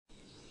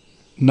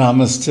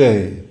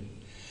Namaste.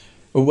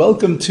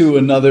 Welcome to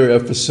another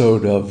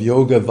episode of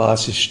Yoga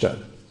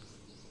Vasishta.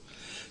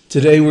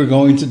 Today we're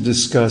going to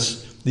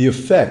discuss the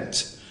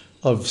effect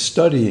of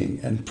studying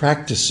and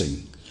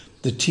practicing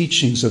the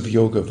teachings of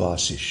Yoga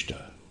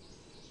Vasishta.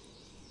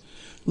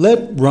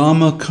 Let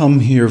Rama come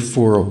here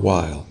for a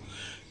while,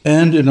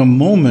 and in a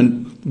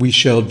moment we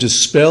shall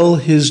dispel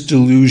his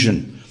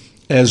delusion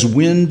as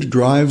wind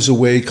drives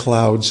away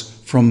clouds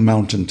from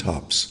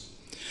mountaintops.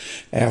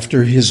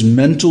 After his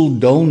mental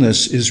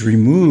dullness is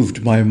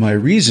removed by my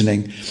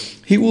reasoning,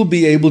 he will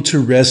be able to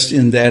rest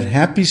in that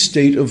happy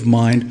state of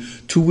mind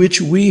to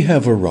which we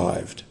have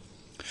arrived.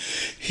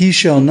 He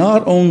shall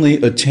not only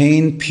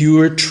attain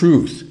pure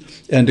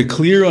truth and a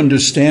clear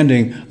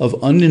understanding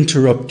of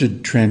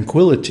uninterrupted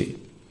tranquility,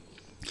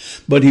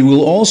 but he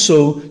will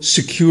also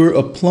secure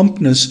a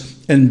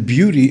plumpness and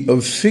beauty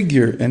of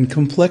figure and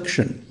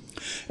complexion,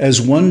 as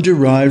one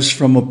derives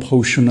from a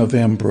potion of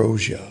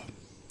ambrosia.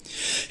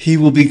 He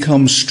will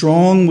become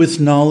strong with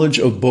knowledge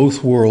of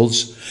both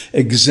worlds,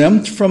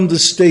 exempt from the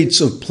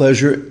states of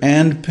pleasure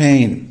and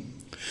pain.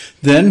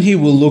 Then he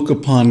will look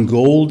upon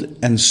gold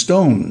and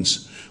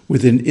stones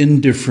with an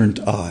indifferent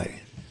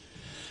eye.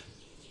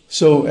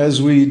 So,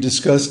 as we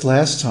discussed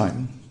last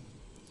time,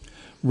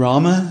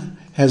 Rama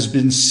has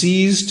been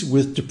seized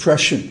with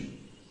depression.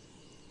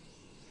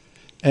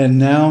 And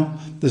now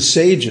the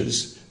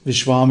sages,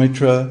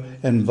 Vishwamitra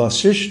and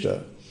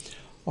Vasishta,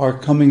 are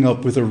coming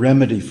up with a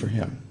remedy for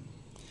him.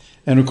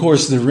 And of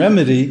course, the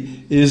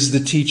remedy is the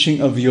teaching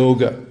of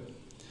yoga.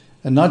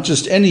 And not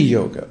just any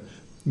yoga,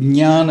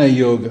 jnana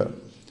yoga,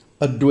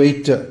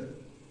 Advaita.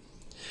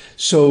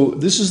 So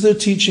this is the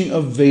teaching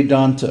of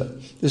Vedanta.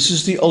 This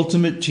is the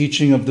ultimate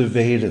teaching of the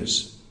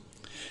Vedas.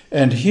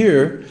 And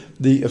here,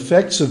 the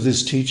effects of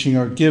this teaching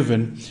are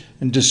given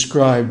and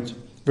described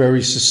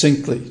very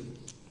succinctly.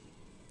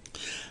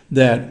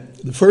 That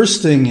the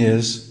first thing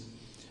is,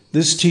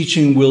 this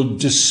teaching will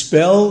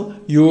dispel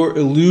your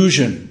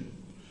illusion.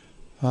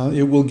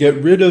 It will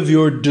get rid of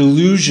your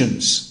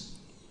delusions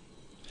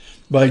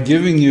by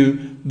giving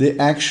you the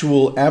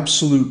actual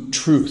absolute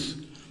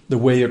truth, the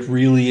way it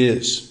really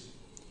is.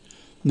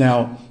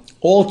 Now,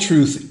 all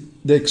truth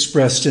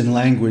expressed in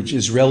language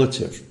is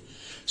relative.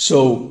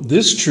 So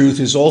this truth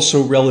is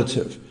also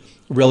relative.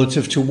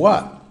 Relative to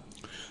what?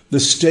 The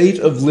state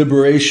of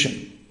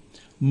liberation,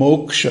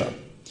 moksha,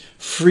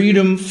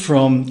 freedom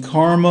from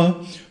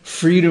karma,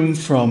 freedom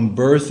from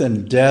birth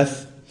and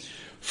death,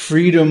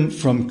 freedom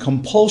from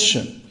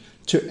compulsion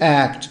to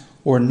act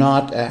or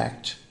not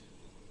act.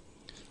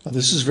 Now,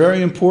 this is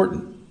very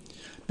important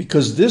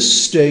because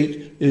this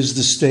state is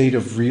the state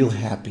of real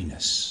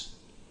happiness.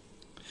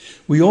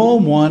 We all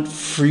want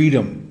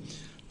freedom.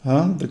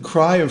 The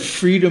cry of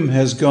freedom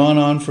has gone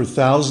on for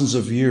thousands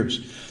of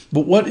years.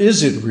 But what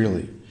is it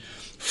really?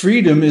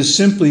 Freedom is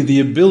simply the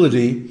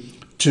ability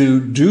to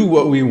do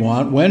what we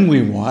want when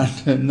we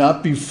want and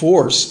not be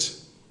forced.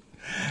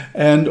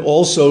 And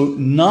also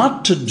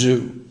not to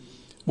do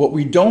what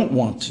we don't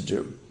want to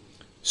do.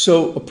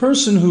 So a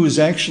person who is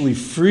actually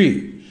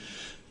free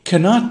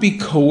cannot be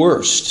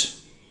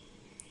coerced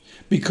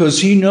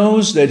because he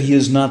knows that he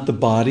is not the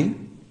body,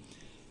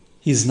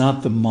 he's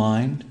not the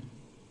mind,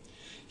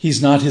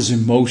 he's not his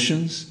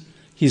emotions,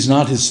 he's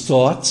not his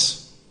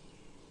thoughts,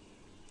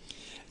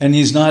 and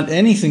he's not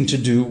anything to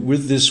do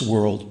with this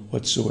world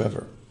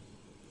whatsoever.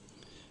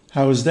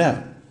 How is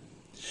that?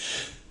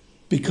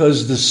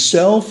 Because the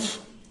self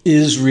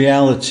is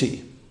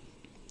reality,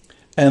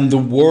 and the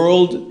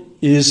world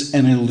is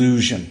an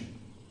illusion.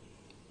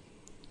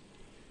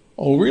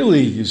 Oh, really,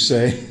 you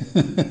say?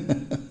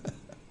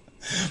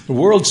 The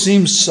world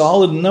seems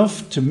solid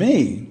enough to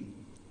me.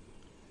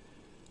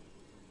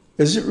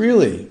 Is it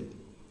really?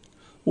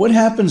 What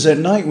happens at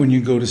night when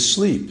you go to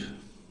sleep?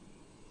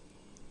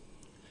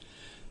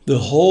 The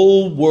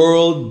whole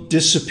world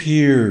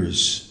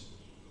disappears.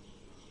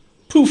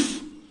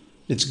 Poof,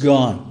 it's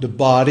gone. The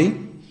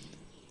body,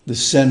 the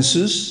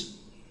senses,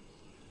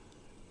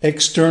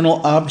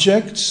 external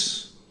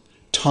objects,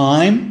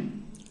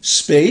 time,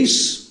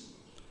 space,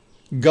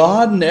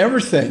 God, and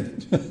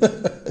everything.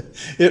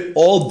 It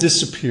all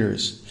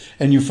disappears.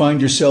 And you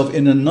find yourself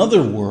in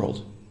another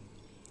world,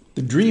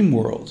 the dream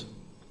world.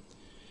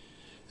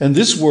 And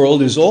this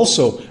world is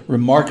also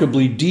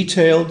remarkably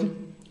detailed,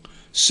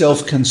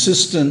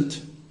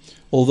 self-consistent,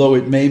 although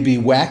it may be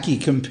wacky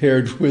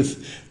compared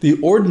with the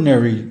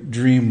ordinary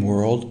dream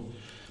world.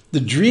 The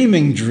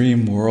dreaming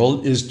dream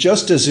world is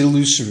just as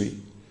illusory,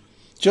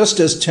 just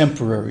as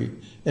temporary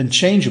and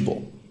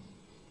changeable.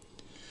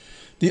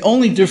 The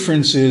only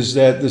difference is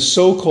that the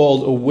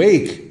so-called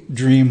awake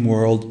dream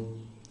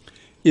world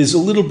is a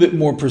little bit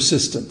more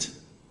persistent.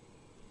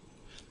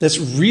 That's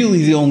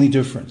really the only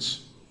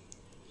difference.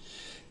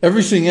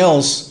 Everything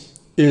else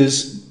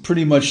is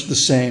pretty much the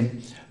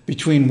same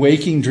between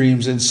waking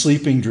dreams and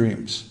sleeping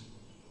dreams.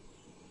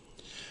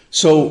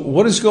 So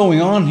what is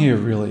going on here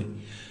really?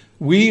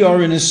 We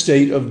are in a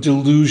state of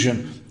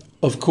delusion.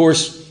 Of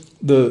course,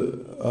 the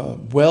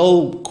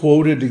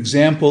well-quoted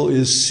example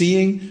is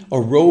seeing a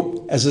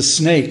rope as a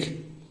snake.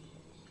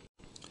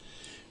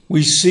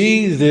 we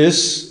see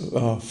this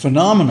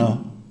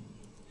phenomena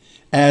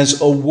as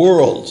a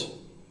world,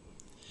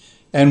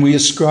 and we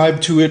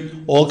ascribe to it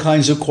all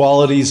kinds of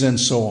qualities and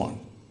so on.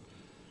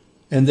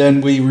 And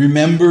then we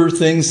remember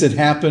things that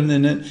happen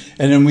in it,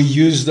 and then we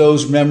use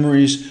those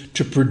memories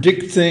to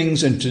predict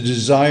things and to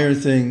desire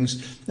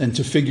things and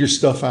to figure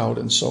stuff out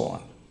and so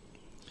on.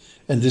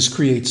 And this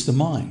creates the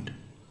mind.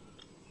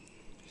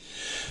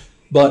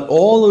 But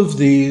all of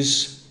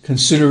these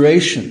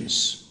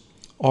considerations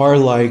are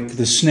like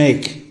the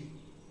snake.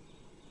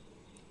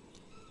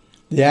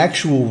 The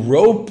actual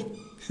rope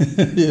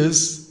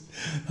is,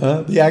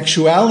 the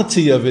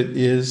actuality of it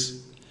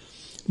is,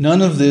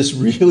 none of this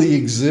really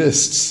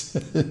exists.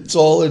 It's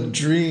all a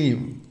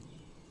dream.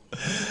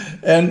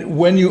 And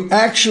when you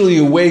actually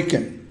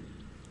awaken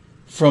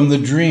from the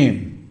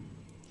dream,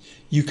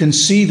 you can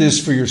see this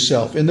for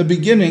yourself. In the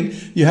beginning,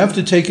 you have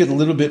to take it a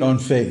little bit on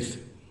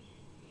faith.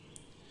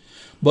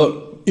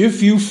 But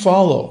if you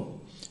follow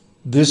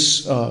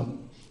this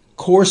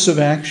course of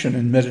action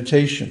and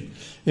meditation,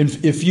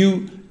 if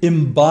you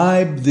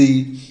imbibe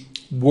the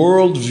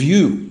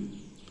worldview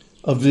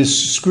of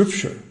this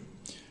scripture,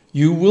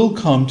 you will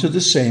come to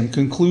the same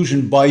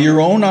conclusion by your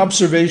own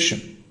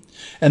observation.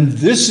 And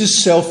this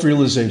is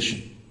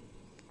self-realization.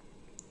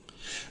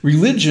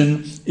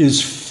 Religion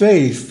is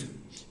faith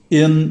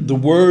in the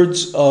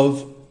words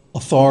of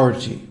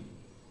authority.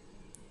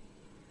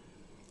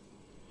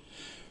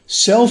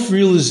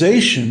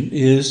 Self-realization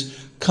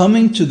is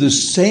coming to the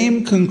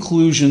same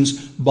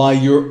conclusions by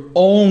your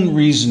own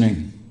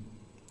reasoning,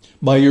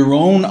 by your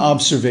own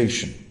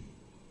observation.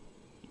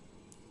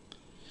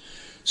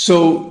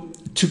 So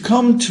to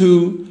come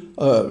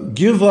to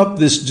give up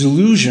this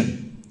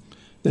delusion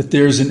that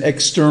there's an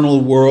external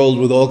world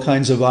with all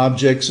kinds of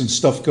objects and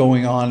stuff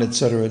going on,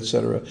 etc.,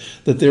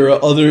 that there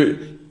are other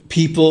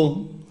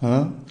people,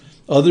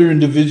 other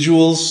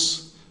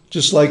individuals,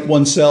 just like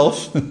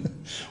oneself,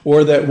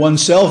 or that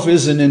oneself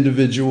is an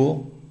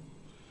individual,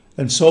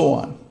 and so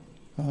on.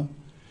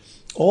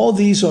 All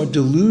these are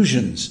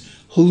delusions,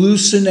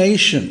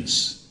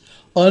 hallucinations,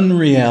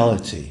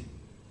 unreality.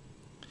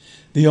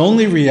 The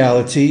only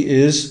reality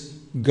is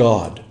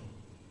God,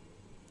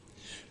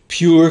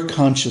 pure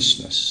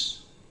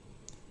consciousness,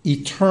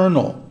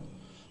 eternal,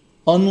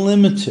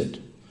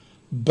 unlimited,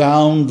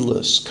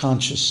 boundless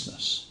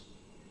consciousness.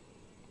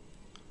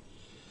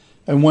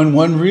 And when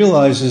one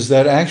realizes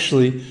that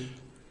actually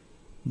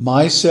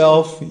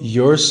myself,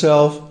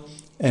 yourself,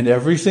 and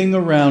everything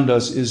around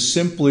us is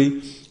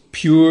simply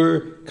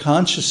pure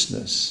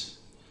consciousness,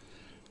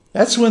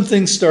 that's when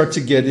things start to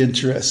get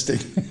interesting.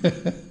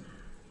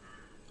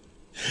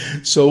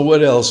 So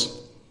what else?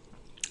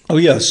 Oh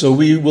yeah, so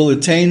we will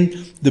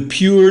attain the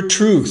pure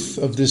truth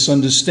of this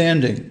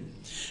understanding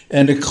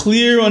and a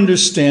clear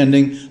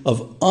understanding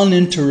of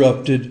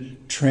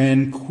uninterrupted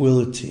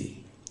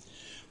tranquility.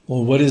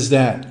 Well, what is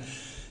that?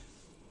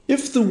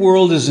 If the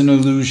world is an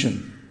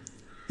illusion,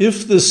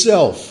 if the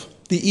self,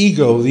 the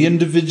ego, the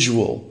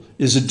individual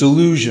is a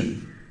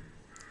delusion,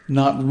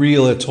 not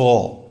real at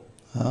all,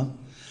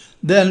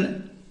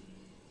 then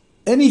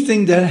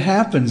anything that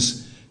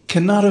happens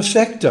cannot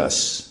affect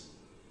us,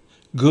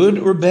 good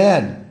or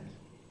bad,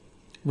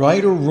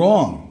 right or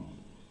wrong.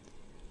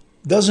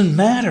 Doesn't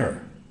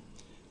matter,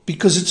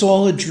 because it's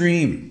all a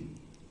dream.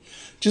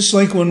 Just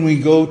like when we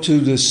go to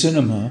the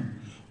cinema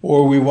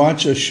or we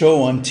watch a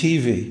show on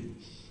TV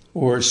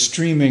or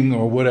streaming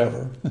or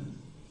whatever,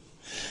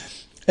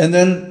 and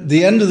then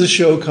the end of the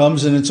show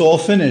comes and it's all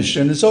finished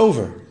and it's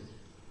over.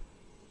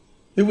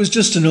 It was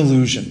just an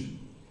illusion.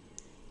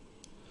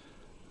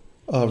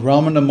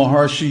 Ramana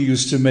Maharshi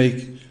used to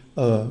make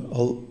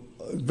a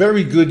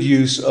very good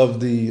use of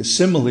the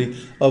simile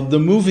of the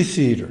movie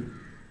theater.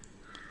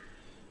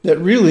 That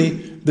really,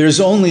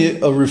 there's only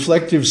a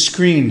reflective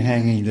screen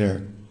hanging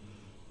there.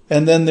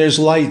 And then there's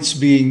lights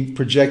being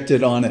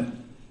projected on it.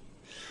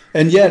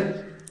 And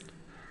yet,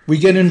 we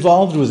get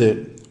involved with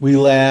it. We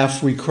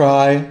laugh, we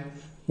cry,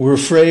 we're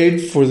afraid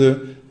for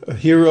the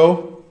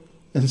hero,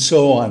 and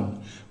so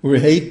on. We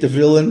hate the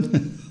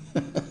villain.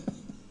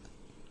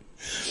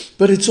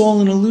 But it's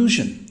all an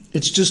illusion.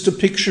 It's just a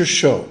picture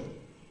show.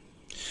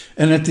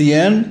 And at the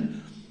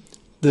end,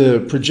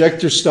 the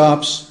projector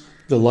stops,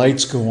 the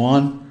lights go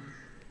on,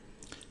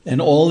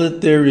 and all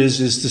that there is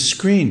the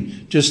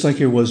screen, just like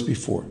it was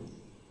before.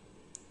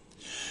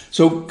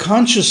 So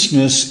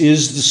consciousness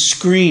is the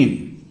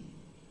screen.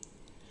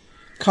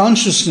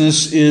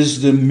 Consciousness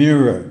is the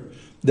mirror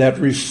that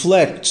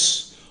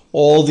reflects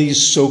all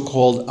these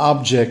so-called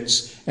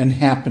objects and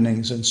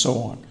happenings and so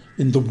on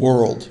in the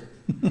world.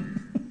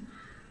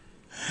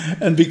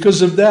 And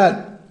because of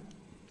that,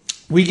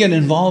 we get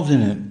involved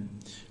in it.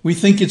 We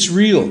think it's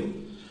real,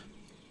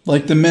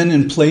 like the men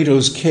in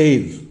Plato's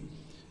cave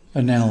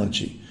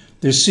analogy.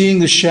 They're seeing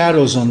the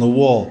shadows on the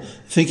wall,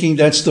 thinking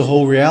that's the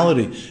whole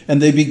reality.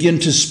 And they begin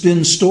to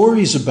spin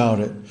stories about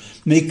it,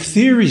 make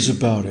theories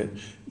about it,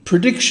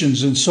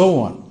 predictions and so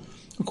on.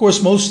 Of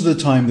course, most of the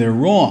time they're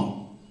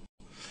wrong.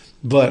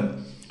 But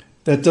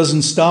That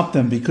doesn't stop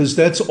them, because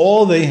that's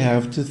all they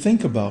have to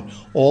think about,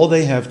 all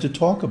they have to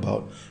talk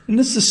about. And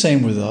it's the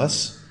same with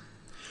us.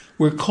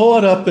 We're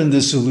caught up in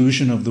this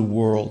illusion of the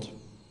world.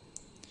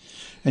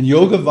 And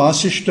Yoga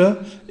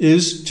Vasishta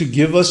is to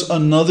give us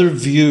another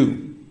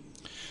view,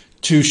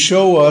 to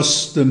show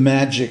us the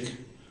magic,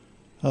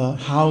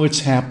 how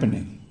it's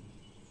happening.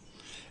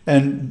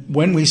 And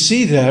when we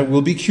see that,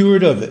 we'll be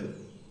cured of it.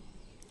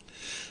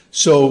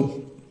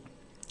 So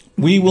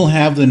we will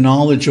have the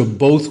knowledge of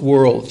both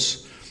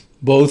worlds,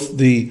 both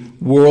the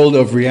world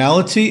of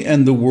reality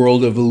and the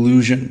world of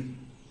illusion.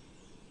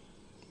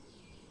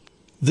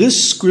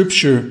 This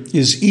scripture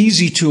is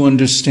easy to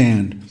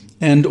understand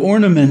and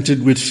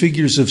ornamented with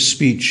figures of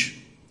speech.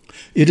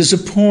 It is a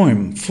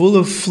poem full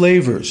of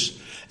flavors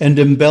and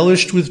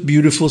embellished with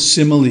beautiful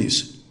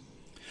similes.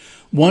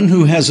 One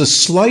who has a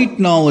slight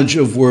knowledge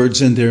of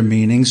words and their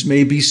meanings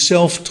may be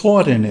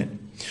self-taught in it,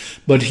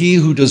 but he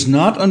who does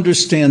not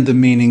understand the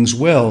meanings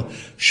well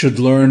should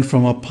learn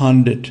from a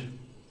pandit.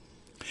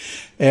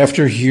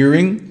 After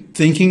hearing,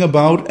 thinking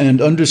about,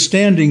 and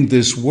understanding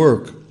this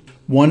work,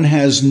 one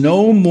has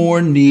no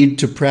more need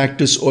to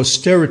practice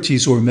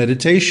austerities or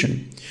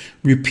meditation,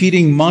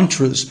 repeating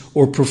mantras,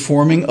 or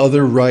performing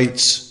other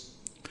rites.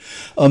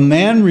 A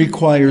man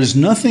requires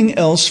nothing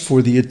else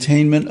for the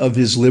attainment of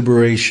his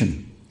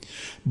liberation.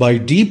 By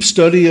deep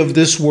study of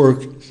this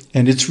work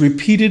and its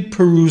repeated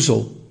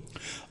perusal,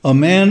 a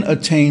man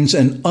attains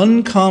an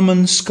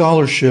uncommon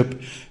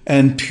scholarship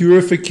and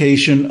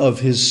purification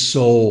of his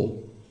soul.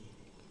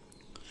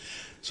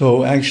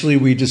 So actually,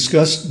 we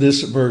discussed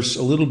this verse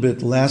a little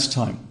bit last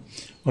time,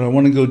 but I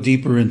want to go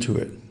deeper into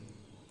it.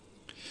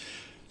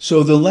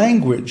 So the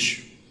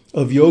language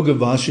of Yoga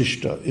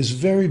Vasishta is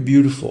very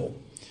beautiful.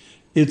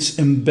 It's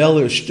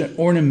embellished,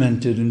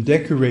 ornamented, and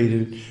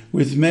decorated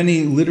with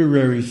many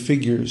literary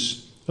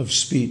figures of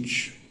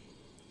speech.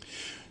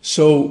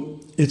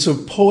 So it's a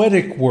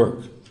poetic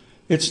work.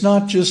 It's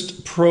not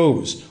just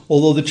prose,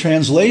 although the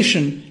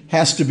translation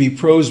has to be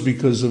prose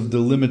because of the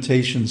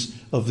limitations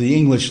of the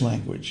English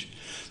language.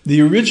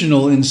 The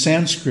original in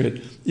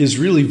Sanskrit is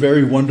really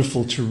very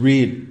wonderful to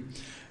read.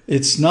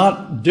 It's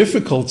not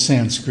difficult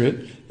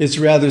Sanskrit, it's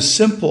rather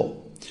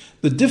simple.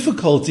 The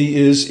difficulty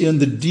is in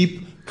the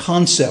deep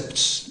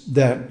concepts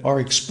that are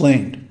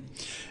explained.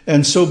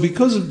 And so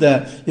because of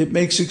that, it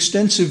makes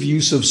extensive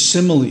use of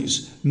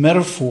similes,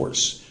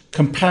 metaphors,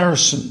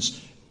 comparisons,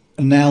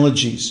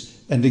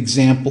 analogies, and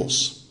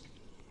examples.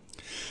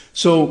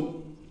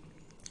 So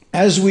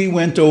as we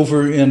went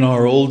over in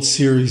our old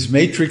series,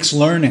 Matrix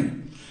Learning,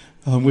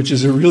 which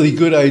is a really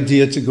good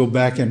idea to go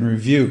back and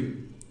review.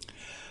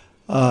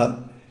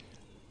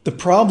 The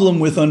problem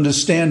with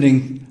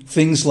understanding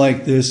things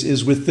like this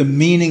is with the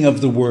meaning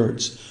of the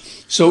words.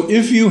 So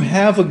if you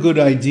have a good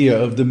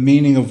idea of the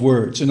meaning of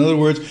words, in other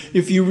words,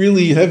 if you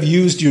really have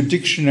used your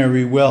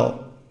dictionary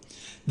well,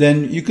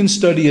 then you can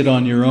study it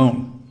on your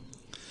own.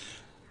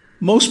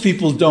 Most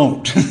people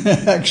don't,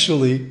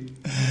 actually.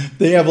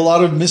 They have a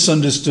lot of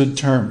misunderstood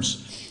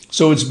terms.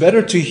 So it's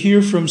better to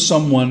hear from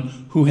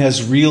someone who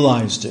has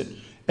realized it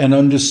and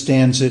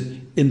understands it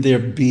in their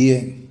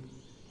being.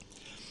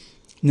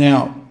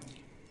 Now,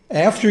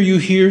 after you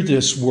hear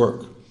this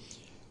work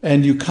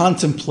and you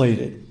contemplate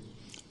it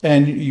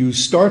and you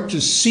start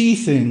to see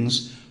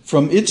things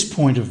from its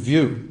point of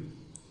view,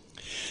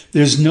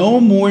 there's no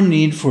more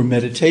need for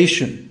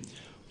meditation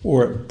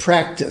or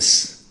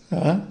practice.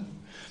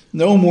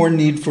 No more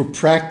need for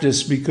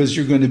practice because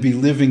you're going to be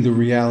living the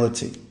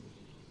reality.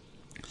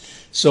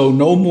 So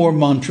no more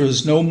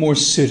mantras, no more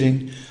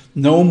sitting,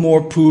 no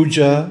more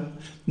puja,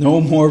 no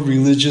more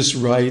religious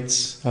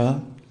rites,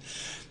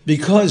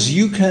 because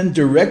you can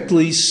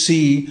directly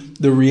see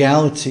the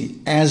reality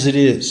as it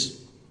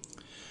is,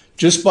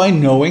 just by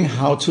knowing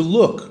how to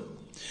look.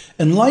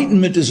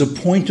 Enlightenment is a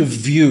point of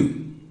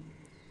view.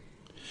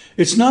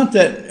 It's not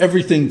that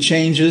everything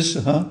changes,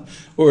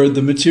 or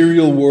the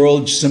material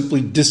world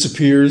simply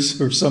disappears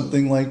or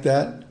something like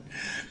that.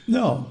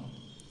 No.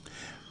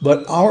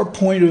 But our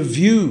point of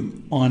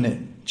view on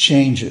it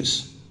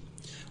changes.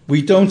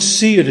 We don't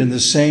see it in the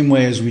same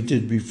way as we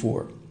did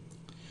before.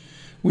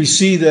 We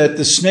see that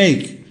the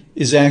snake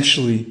is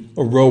actually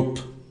a rope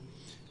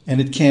and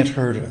it can't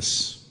hurt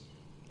us.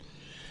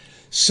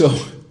 So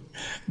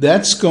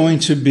that's going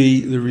to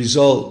be the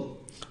result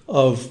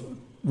of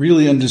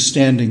really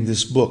understanding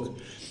this book.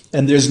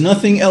 And there's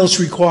nothing else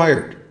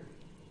required.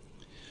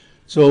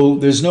 So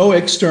there's no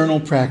external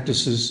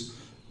practices,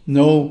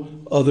 no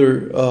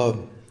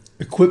other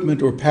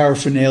equipment or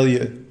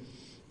paraphernalia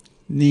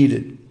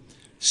needed.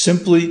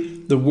 Simply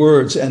the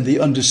words and the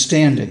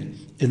understanding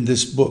in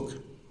this book.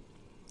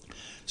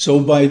 So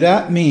by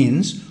that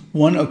means,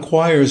 one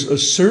acquires a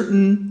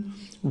certain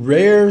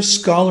rare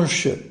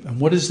scholarship. And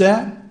what is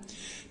that?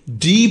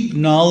 Deep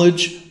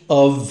knowledge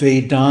of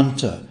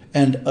Vedanta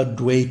and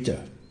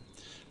Advaita.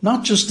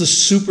 Not just the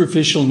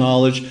superficial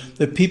knowledge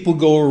that people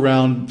go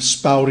around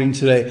spouting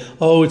today.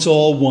 Oh, it's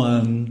all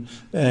one.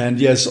 And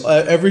yes,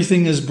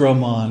 everything is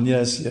Brahman.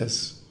 Yes,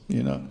 yes.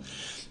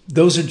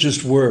 Those are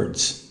just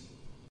words.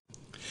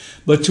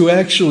 but to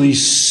actually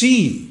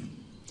see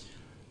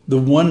the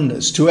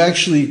oneness, to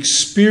actually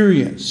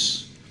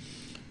experience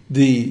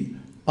the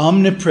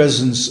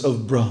omnipresence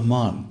of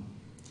Brahman,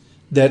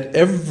 that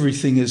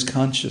everything is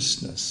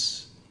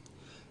consciousness.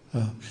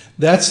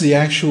 That's the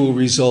actual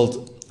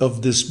result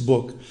of this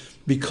book,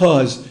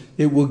 because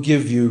it will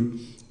give you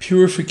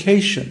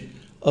purification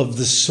of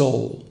the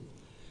soul.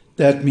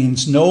 That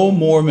means no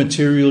more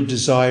material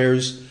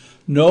desires,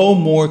 no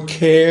more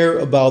care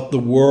about the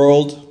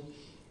world,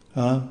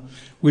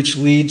 which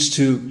leads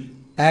to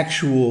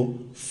actual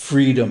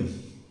freedom.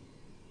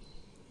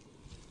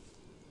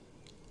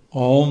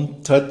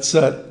 Om Tat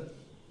Sat.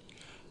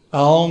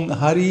 Aum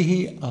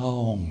Harihi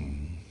Aum.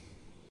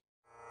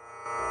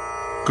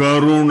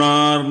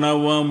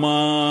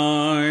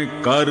 கருணார்ணவமாய்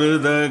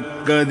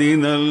கருதக்கதி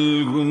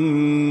நல்கும்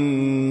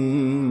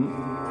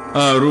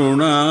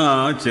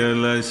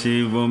அருணாச்சல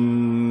சிவம்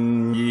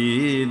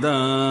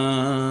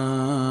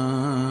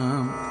ஈதான்